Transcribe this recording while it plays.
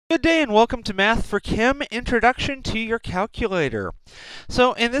Good day and welcome to Math for Kim, Introduction to your Calculator.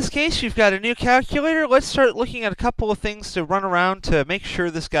 So in this case, you've got a new calculator. Let's start looking at a couple of things to run around to make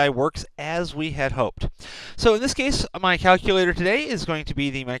sure this guy works as we had hoped. So in this case, my calculator today is going to be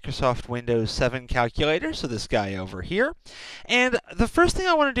the Microsoft Windows 7 calculator, so this guy over here. And the first thing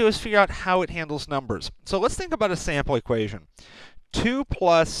I want to do is figure out how it handles numbers. So let's think about a sample equation. 2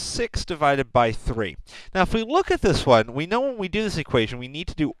 plus 6 divided by 3. Now, if we look at this one, we know when we do this equation, we need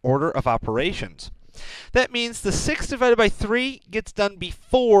to do order of operations. That means the 6 divided by 3 gets done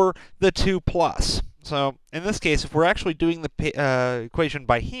before the 2 plus. So, in this case, if we're actually doing the equation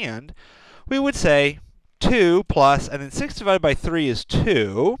by hand, we would say 2 plus, and then 6 divided by 3 is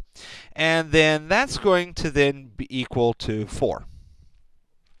 2, and then that's going to then be equal to 4.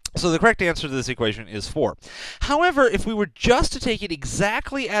 So the correct answer to this equation is 4. However, if we were just to take it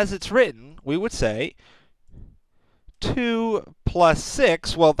exactly as it's written, we would say 2 plus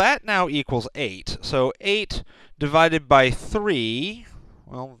 6, well, that now equals 8. So 8 divided by 3,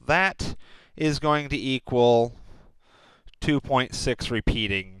 well, that is going to equal 2.6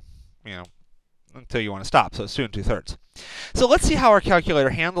 repeating, until you want to stop. So it's 2 2/3. So let's see how our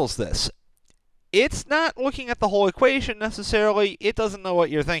calculator handles this. It's not looking at the whole equation necessarily. It doesn't know what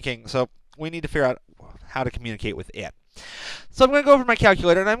you're thinking, so we need to figure out how to communicate with it. So I'm going to go over my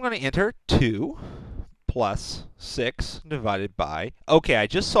calculator, and I'm going to enter 2 plus 6 divided by, okay, I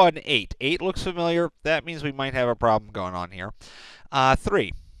just saw an 8. 8 looks familiar. That means we might have a problem going on here.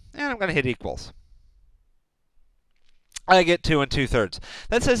 3, and I'm going to hit equals. I get 2 2/3.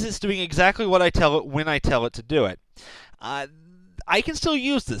 That says it's doing exactly what I tell it when I tell it to do it. I can still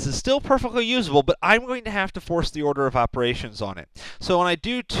use this. It's still perfectly usable, but I'm going to have to force the order of operations on it. So when I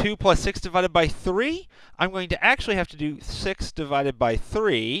do 2 plus 6 divided by 3, I'm going to actually have to do 6 divided by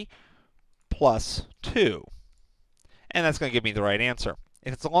 3 plus 2. And that's going to give me the right answer.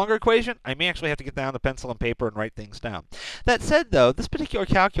 If it's a longer equation, I may actually have to get down to pencil and paper and write things down. That said, though, this particular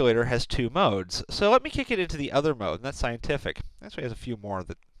calculator has 2 modes. So let me kick it into the other mode, and that's scientific. It actually has a few more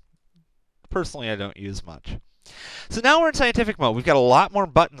that, personally, I don't use much. So now we're in scientific mode. We've got a lot more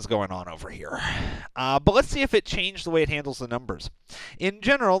buttons going on over here. But let's see if it changed the way it handles the numbers. In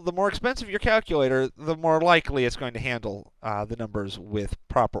general, the more expensive your calculator, the more likely it's going to handle the numbers with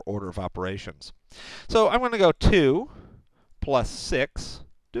proper order of operations. So I'm going to go 2 plus 6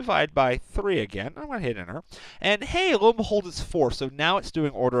 divide by 3 again. I'm going to hit enter. And hey, lo and behold, it's 4. So now it's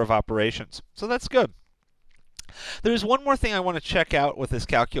doing order of operations. So that's good. There's one more thing I want to check out with this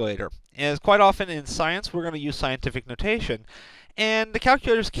calculator. As quite often in science, we're going to use scientific notation. And the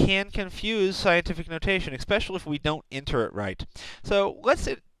calculators can confuse scientific notation, especially if we don't enter it right. So let's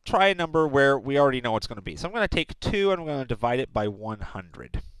try a number where we already know what it's going to be. So I'm going to take 2 and I'm going to divide it by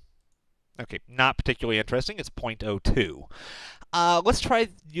 100. Okay, not particularly interesting. It's 0.02. Let's try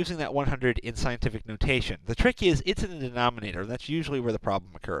using that 100 in scientific notation. The trick is it's in the denominator. That's usually where the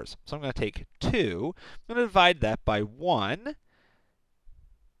problem occurs. So I'm going to take 2. I'm going to divide that by 1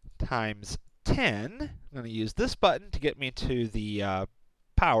 times 10. I'm going to use this button to get me to the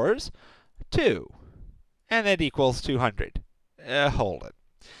powers. 2. And that equals 200. Hold it.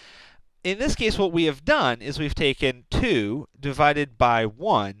 In this case, what we have done is we've taken 2 divided by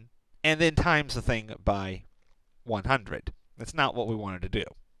 1 and then times the thing by 100. That's not what we wanted to do.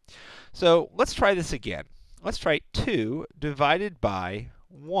 So let's try this again. Let's try 2 divided by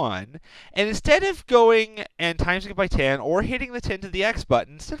 1. And instead of going and timesing it by 10 or hitting the 10 to the X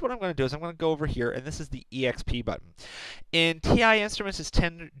button, instead what I'm going to do is I'm going to go over here, and this is the EXP button. In TI instruments, it's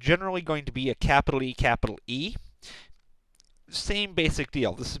generally going to be a capital E, capital E. Same basic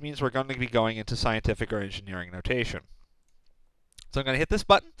deal. This means we're going to be going into scientific or engineering notation. So I'm going to hit this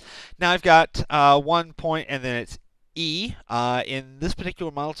button. Now I've got 1 point, and then it's E. In this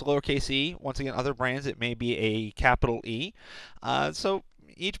particular model, it's a lowercase e. Once again, other brands, it may be a capital E. So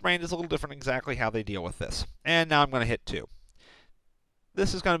each brand is a little different exactly how they deal with this. And now I'm going to hit 2.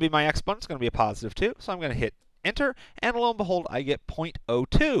 This is going to be my X button. It's going to be a positive 2. So I'm going to hit enter, and lo and behold, I get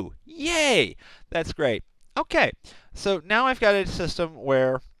 0.02. Yay! That's great. Okay, so now I've got a system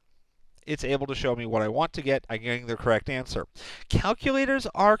where it's able to show me what I want to get. I'm getting the correct answer. Calculators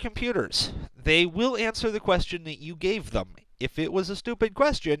are computers. They will answer the question that you gave them. If it was a stupid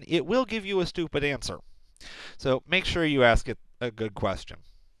question, it will give you a stupid answer. So make sure you ask it a good question.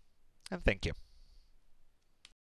 And thank you.